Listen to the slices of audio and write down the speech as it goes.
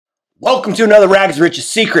Welcome to another Rags to Riches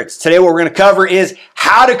Secrets. Today what we're going to cover is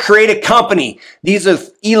how to create a company. These are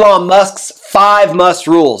Elon Musk's 5 must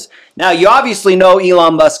rules. Now, you obviously know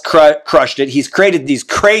Elon Musk crushed it. He's created these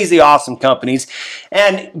crazy awesome companies.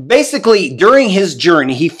 And basically, during his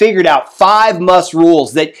journey, he figured out 5 must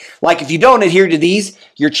rules that, like, if you don't adhere to these,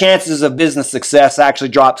 your chances of business success actually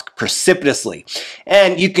drops precipitously.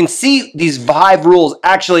 And you can see these 5 rules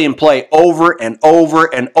actually in play over and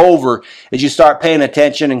over and over as you start paying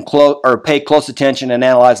attention and pay close attention and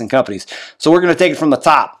analyzing companies. So we're going to take it from the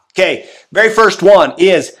top. Okay, very first one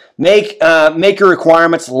is make your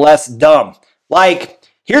requirements less dumb. Like,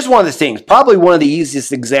 here's one of the things, probably one of the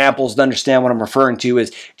easiest examples to understand what I'm referring to is,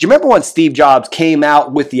 do you remember when Steve Jobs came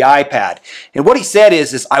out with the iPad? And what he said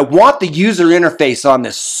is I want the user interface on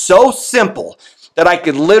this so simple that I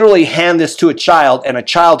could literally hand this to a child and a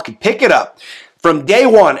child could pick it up from day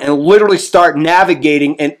one and literally start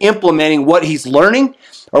navigating and implementing what he's learning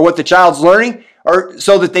or what the child's learning, or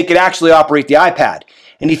so that they could actually operate the iPad.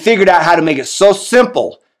 And he figured out how to make it so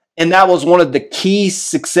simple. And that was one of the key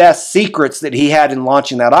success secrets that he had in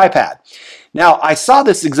launching that iPad. Now, I saw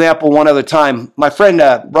this example one other time. My friend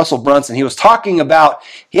Russell Brunson, he was talking about,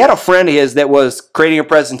 he had a friend of his that was creating a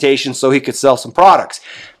presentation so he could sell some products.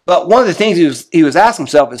 But one of the things he was asking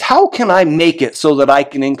himself is, how can I make it so that I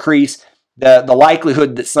can increase the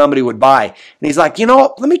likelihood that somebody would buy? And he's like, you know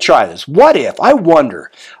what, let me try this. What if, I wonder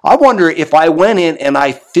if I went in and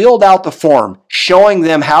I filled out the form, showing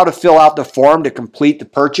them how to fill out the form to complete the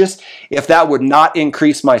purchase, if that would not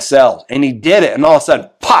increase my sales. And he did it, and all of a sudden,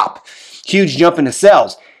 pop, huge jump into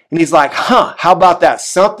sales. And he's like, how about that?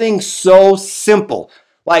 Something so simple.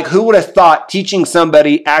 Like, who would have thought teaching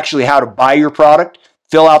somebody actually how to buy your product,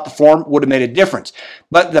 fill out the form, would have made a difference?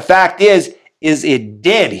 But the fact is it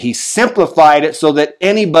did. He simplified it so that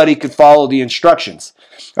anybody could follow the instructions.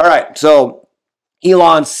 All right, so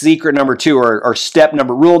Elon's secret number 2 or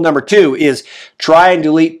rule number 2 is try and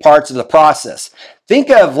delete parts of the process.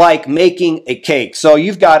 Think of like making a cake. So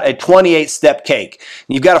you've got a 28-step cake.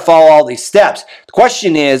 You've got to follow all these steps. The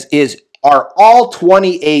question is are all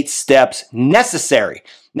 28 steps necessary?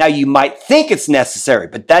 Now, you might think it's necessary,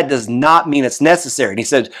 but that does not mean it's necessary. And he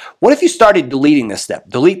says, what if you started deleting this step,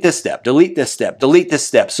 delete this step, delete this step, delete this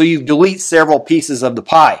step? So you delete several pieces of the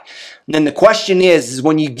pie. And then the question is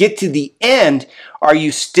when you get to the end, are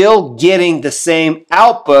you still getting the same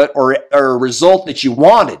output or result that you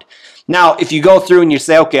wanted? Now, if you go through and you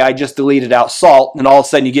say, okay, I just deleted out salt, and all of a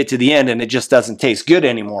sudden you get to the end and it just doesn't taste good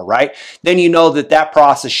anymore, right? Then you know that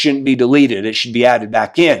process shouldn't be deleted. It should be added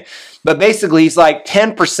back in. But basically, he's like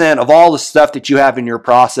 10% of all the stuff that you have in your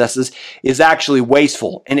processes is actually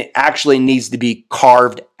wasteful, and it actually needs to be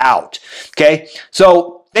carved out, okay?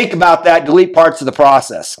 So think about that. Delete parts of the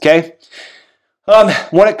process, okay?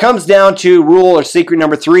 When it comes down to rule or secret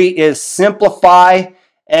number 3 is simplify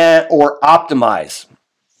or optimize.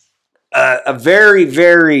 A very,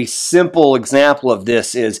 very simple example of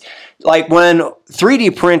this is like when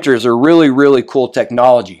 3D printers are really, really cool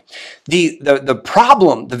technology. The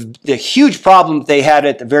problem, the huge problem that they had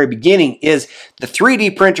at the very beginning is the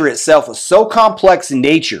 3D printer itself was so complex in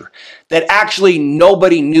nature that actually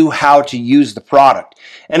nobody knew how to use the product.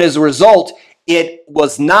 And as a result, it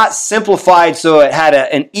was not simplified so it had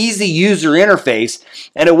an easy user interface,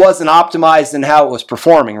 and it wasn't optimized in how it was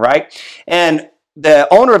performing, right? And the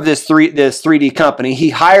owner of this 3D company, he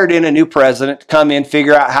hired in a new president to come in,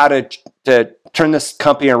 figure out how to turn this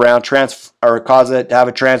company around, cause it to have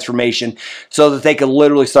a transformation so that they could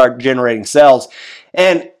literally start generating sales.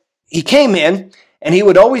 And he came in, and he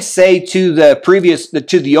would always say to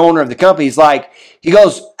the owner of the company, he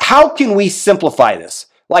goes, how can we simplify this?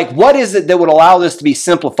 Like, what is it that would allow this to be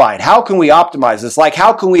simplified? How can we optimize this? Like,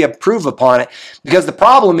 how can we improve upon it? Because the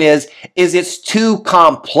problem is it's too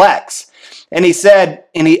complex. And he said,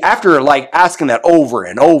 after like asking that over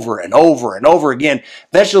and over and over and over again,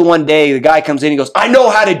 eventually one day the guy comes in, he goes, I know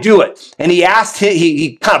how to do it. And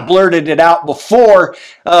he kind of blurted it out before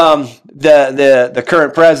the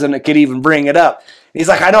current president could even bring it up. He's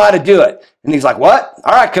like, I know how to do it. And he's like, what?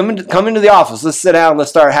 All right, come into the office. Let's sit down. Let's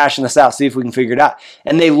start hashing this out, see if we can figure it out.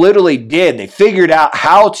 And they literally did. They figured out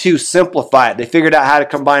how to simplify it. They figured out how to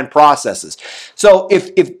combine processes. So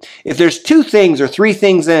if there's 2 things or 3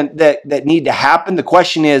 things that need to happen, the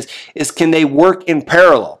question is can they work in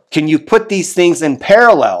parallel? Can you put these things in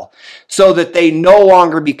parallel so that they no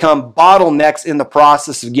longer become bottlenecks in the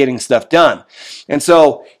process of getting stuff done? And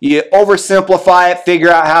so you oversimplify it, figure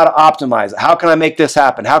out how to optimize it. How can I make this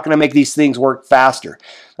happen? How can I make these things work faster?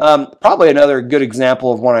 Probably another good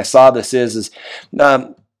example of when I saw this is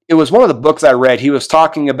it was one of the books I read. He was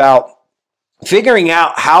talking about figuring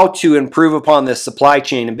out how to improve upon this supply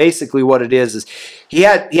chain. And basically what it is he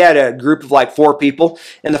had a group of like 4 people,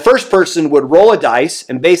 and the first person would roll a dice,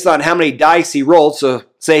 and based on how many dice he rolled, so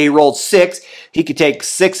say he rolled 6, he could take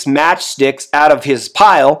 6 matchsticks out of his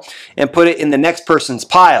pile and put it in the next person's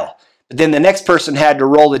pile. But then the next person had to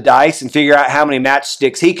roll the dice and figure out how many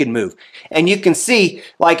matchsticks he could move. And you can see,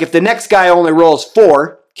 like, if the next guy only rolls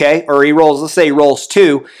 4, okay, or let's say he rolls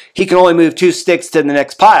 2, he can only move 2 sticks to the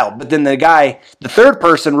next pile. But then the third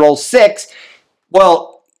person rolls 6,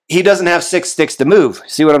 well, he doesn't have 6 sticks to move.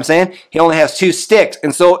 See what I'm saying? He only has 2 sticks.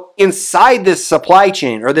 And so inside this supply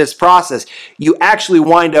chain or this process, you actually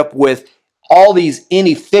wind up with all these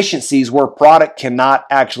inefficiencies where product cannot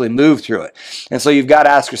actually move through it. And so you've got to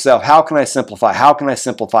ask yourself, how can I simplify? How can I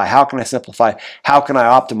simplify? How can I simplify? How can I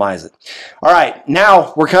optimize it? All right,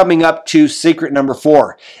 now we're coming up to secret number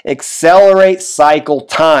 4, accelerate cycle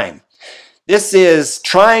time. This is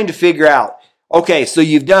trying to figure out, okay, so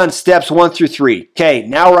you've done steps 1 through 3. Okay,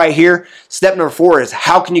 now right here, step number 4 is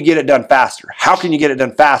how can you get it done faster? How can you get it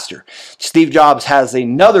done faster? Steve Jobs has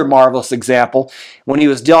another marvelous example when he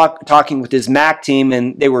was talking with his Mac team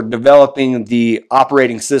and they were developing the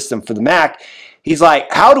operating system for the Mac. He's like,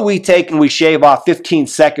 how do we take and we shave off 15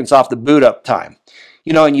 seconds off the boot up time?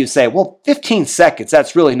 You know, and you say, well, 15 seconds,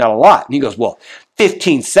 that's really not a lot. And he goes, well,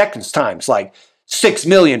 15 seconds times like 6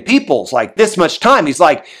 million people, it's like this much time. He's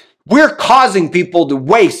like, we're causing people to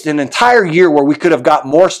waste an entire year where we could have got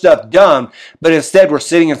more stuff done, but instead we're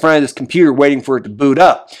sitting in front of this computer waiting for it to boot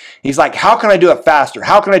up. He's like, how can I do it faster?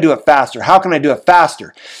 How can I do it faster? How can I do it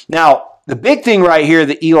faster? Now, the big thing right here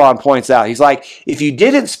that Elon points out, he's like, if you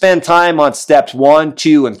didn't spend time on steps 1,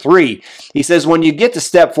 2, and 3, he says when you get to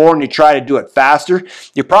step 4 and you try to do it faster,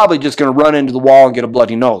 you're probably just going to run into the wall and get a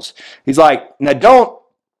bloody nose. He's like, now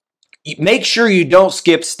make sure you don't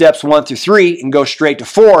skip steps 1 through 3 and go straight to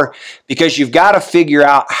 4, because you've got to figure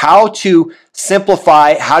out how to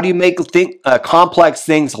simplify, how do you make complex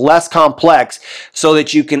things less complex so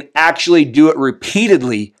that you can actually do it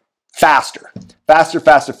repeatedly faster.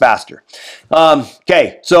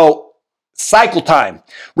 Okay, so cycle time.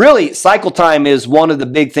 Really, cycle time is one of the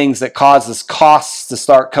big things that causes costs to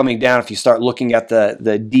start coming down if you start looking at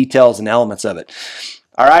the details and elements of it.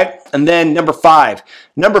 All right, and then number 5.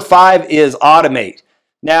 Number 5 is automate.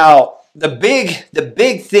 Now, the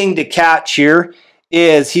big thing to catch here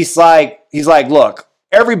is he's like, look,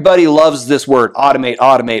 everybody loves this word, automate,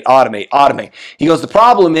 automate, automate, automate. He goes, the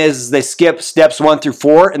problem is they skip steps 1 through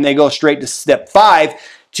 4 and they go straight to step 5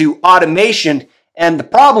 to automation. And the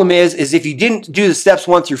problem is if you didn't do the steps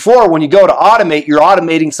 1 through 4, when you go to automate, you're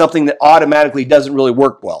automating something that automatically doesn't really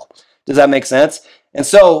work well. Does that make sense? And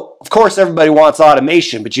so, of course, everybody wants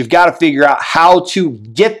automation, but you've got to figure out how to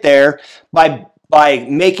get there by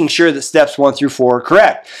making sure that steps 1 through 4 are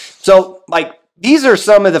correct. So, like, these are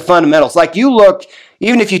some of the fundamentals. Like, you look,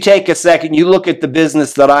 even if you take a second, you look at the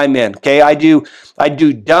business that I'm in. Okay, I do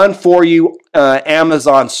done for you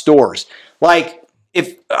Amazon stores. Like,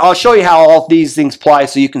 if I'll show you how all these things apply,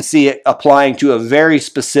 so you can see it applying to a very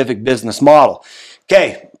specific business model.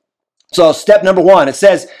 Okay. So step number 1, it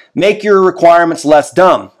says, make your requirements less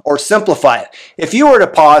dumb or simplify it. If you were to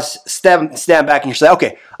pause, stand back and you say,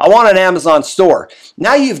 okay, I want an Amazon store.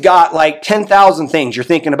 Now you've got like 10,000 things you're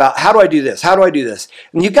thinking about. How do I do this? How do I do this?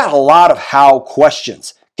 And you've got a lot of how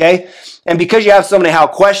questions. Okay. And because you have so many how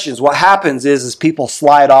questions, what happens is people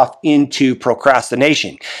slide off into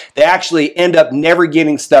procrastination. They actually end up never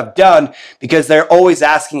getting stuff done because they're always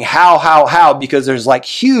asking how, because there's like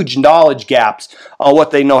huge knowledge gaps on what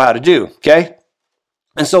they know how to do. Okay.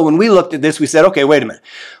 And so when we looked at this, we said, okay, wait a minute.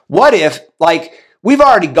 What if, like, we've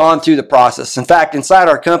already gone through the process. In fact, inside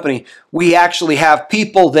our company, we actually have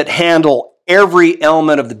people that handle every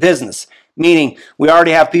element of the business. Meaning, we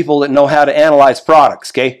already have people that know how to analyze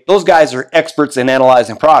products, okay? Those guys are experts in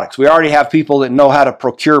analyzing products. We already have people that know how to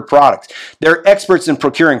procure products. They're experts in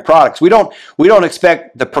procuring products. We don't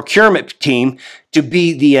expect the procurement team to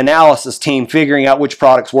be the analysis team figuring out which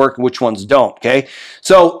products work and which ones don't, okay?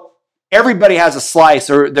 So, everybody has a slice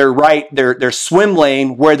or their swim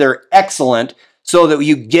lane where they're excellent, so that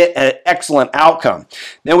you get an excellent outcome.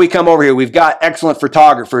 Then we come over here. We've got excellent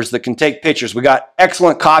photographers that can take pictures. We got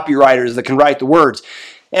excellent copywriters that can write the words.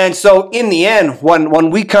 And so in the end, when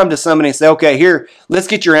we come to somebody and say, okay, here, let's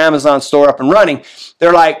get your Amazon store up and running,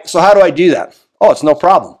 they're like, so how do I do that? Oh, it's no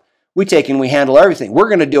problem. We take and we handle everything. We're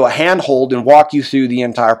going to do a handhold and walk you through the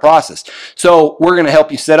entire process. So we're going to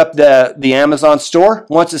help you set up the Amazon store.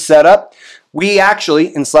 Once it's set up, we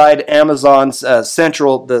actually, inside Amazon's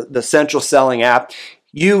central selling app,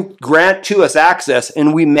 you grant to us access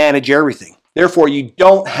and we manage everything. Therefore, you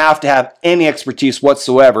don't have to have any expertise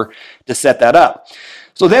whatsoever to set that up.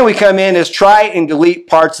 So then we come in as try and delete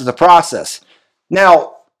parts of the process.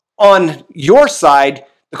 Now, on your side,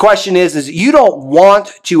 the question is you don't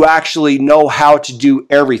want to actually know how to do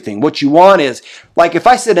everything. What you want is, like if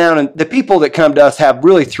I sit down, and the people that come to us have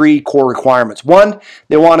really 3 core requirements. 1,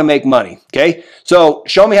 they want to make money, okay? So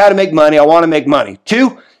show me how to make money. I want to make money.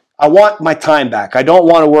 2, I want my time back. I don't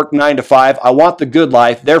want to work 9 to 5. I want the good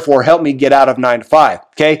life. Therefore, help me get out of 9 to 5,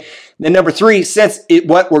 okay? Then number 3, since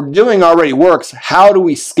what we're doing already works, how do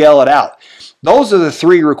we scale it out? Those are the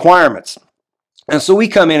 3 requirements. And so we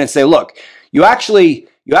come in and say, look, you actually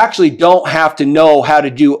don't have to know how to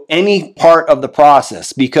do any part of the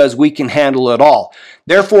process because we can handle it all.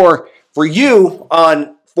 Therefore, for you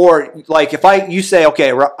if you say,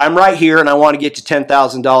 okay, I'm right here and I want to get to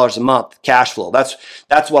 $10,000 a month cash flow.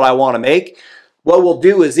 That's what I want to make. What we'll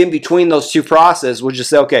do is in between those 2 processes, we'll just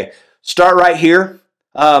say, okay, start right here.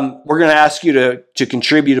 We're going to ask you to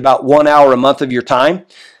contribute about 1 hour a month of your time.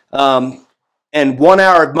 And 1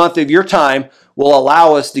 hour a month of your time will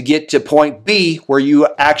allow us to get to point B where you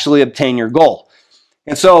actually obtain your goal.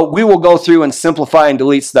 And so we will go through and simplify and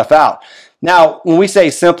delete stuff out. Now, when we say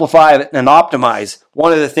simplify and optimize,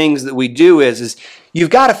 one of the things that we do is you've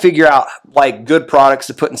got to figure out like good products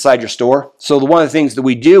to put inside your store. So one of the things that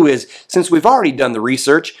we do is, since we've already done the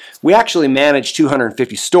research, we actually manage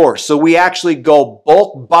 250 stores. So we actually go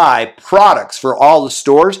bulk buy products for all the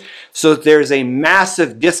stores so that there's a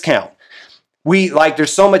massive discount.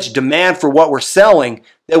 There's so much demand for what we're selling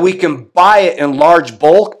that we can buy it in large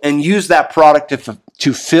bulk and use that product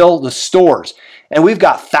to fill the stores. And we've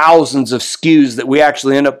got thousands of SKUs that we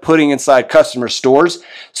actually end up putting inside customer stores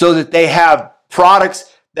so that they have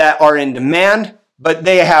products that are in demand, but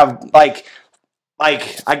they have I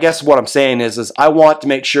guess what I'm saying is I want to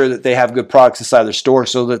make sure that they have good products inside their store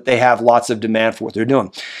so that they have lots of demand for what they're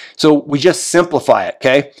doing. So we just simplify it,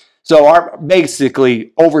 okay? So our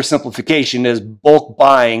basically oversimplification is bulk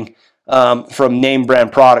buying from name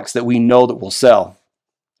brand products that we know that will sell.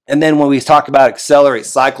 And then when we talk about accelerate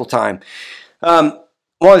cycle time,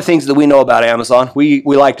 one of the things that we know about Amazon, we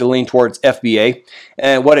like to lean towards FBA,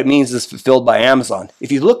 and what it means is fulfilled by Amazon.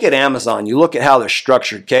 If you look at Amazon, you look at how they're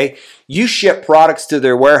structured, okay? You ship products to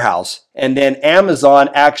their warehouse, and then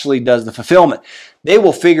Amazon actually does the fulfillment. They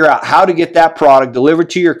will figure out how to get that product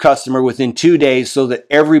delivered to your customer within 2 days so that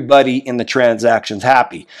everybody in the transaction's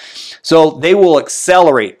happy. So they will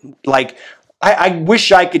accelerate. I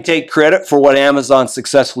wish I could take credit for what Amazon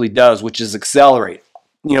successfully does, which is accelerate.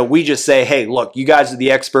 We just say, hey, look, you guys are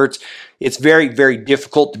the experts. It's very, very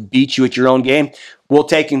difficult to beat you at your own game. We'll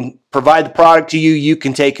take and provide the product to you. You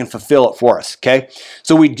can take and fulfill it for us, okay?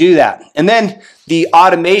 So we do that. And then the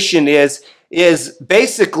automation is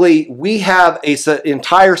basically we have an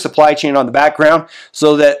entire supply chain on the background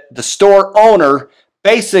so that the store owner,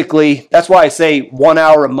 basically, that's why I say 1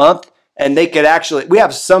 hour a month, and they could actually, we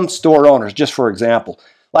have some store owners, just for example,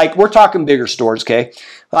 we're talking bigger stores, okay?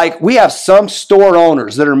 We have some store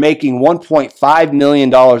owners that are making $1.5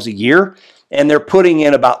 million a year, and they're putting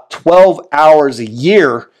in about 12 hours a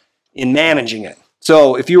year in managing it.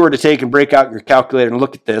 So if you were to take and break out your calculator and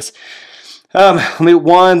look at this,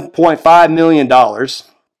 $1.5 million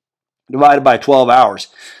divided by 12 hours.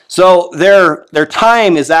 So their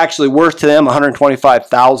time is actually worth to them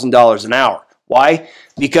 $125,000 an hour. Why?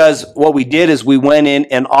 Because what we did is we went in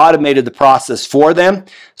and automated the process for them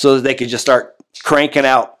so that they could just start cranking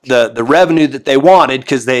out the revenue that they wanted,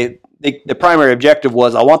 because the primary objective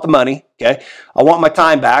was, I want the money, okay? I want my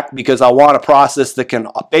time back because I want a process that can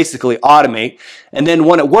basically automate. And then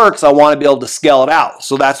when it works, I want to be able to scale it out.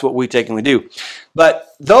 So that's what we take and we do. But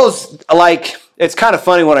those, it's kind of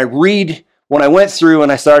funny when I went through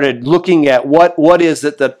and I started looking at what is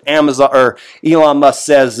it that Amazon or Elon Musk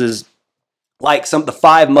says is some of the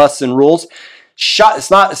 5 musts and rules.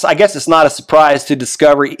 I guess it's not a surprise to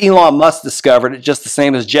discover Elon Musk discovered it just the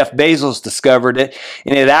same as Jeff Bezos discovered it,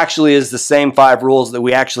 and it actually is the same 5 rules that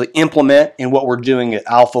we actually implement in what we're doing at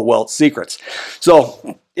Alpha Wealth Secrets.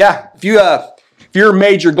 So yeah, if your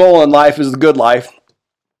major goal in life is the good life,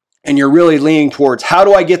 and you're really leaning towards how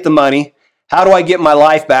do I get the money, how do I get my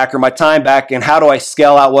life back or my time back, and how do I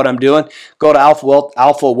scale out what I'm doing? Go to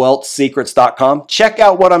alphawealthsecrets.com. Check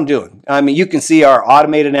out what I'm doing. You can see our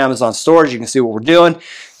automated Amazon stores. You can see what we're doing.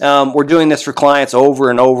 We're doing this for clients over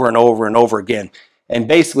and over and over and over again, and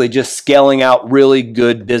basically just scaling out really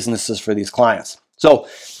good businesses for these clients. So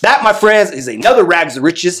that, my friends, is another Rags to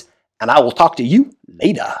Riches, and I will talk to you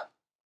later.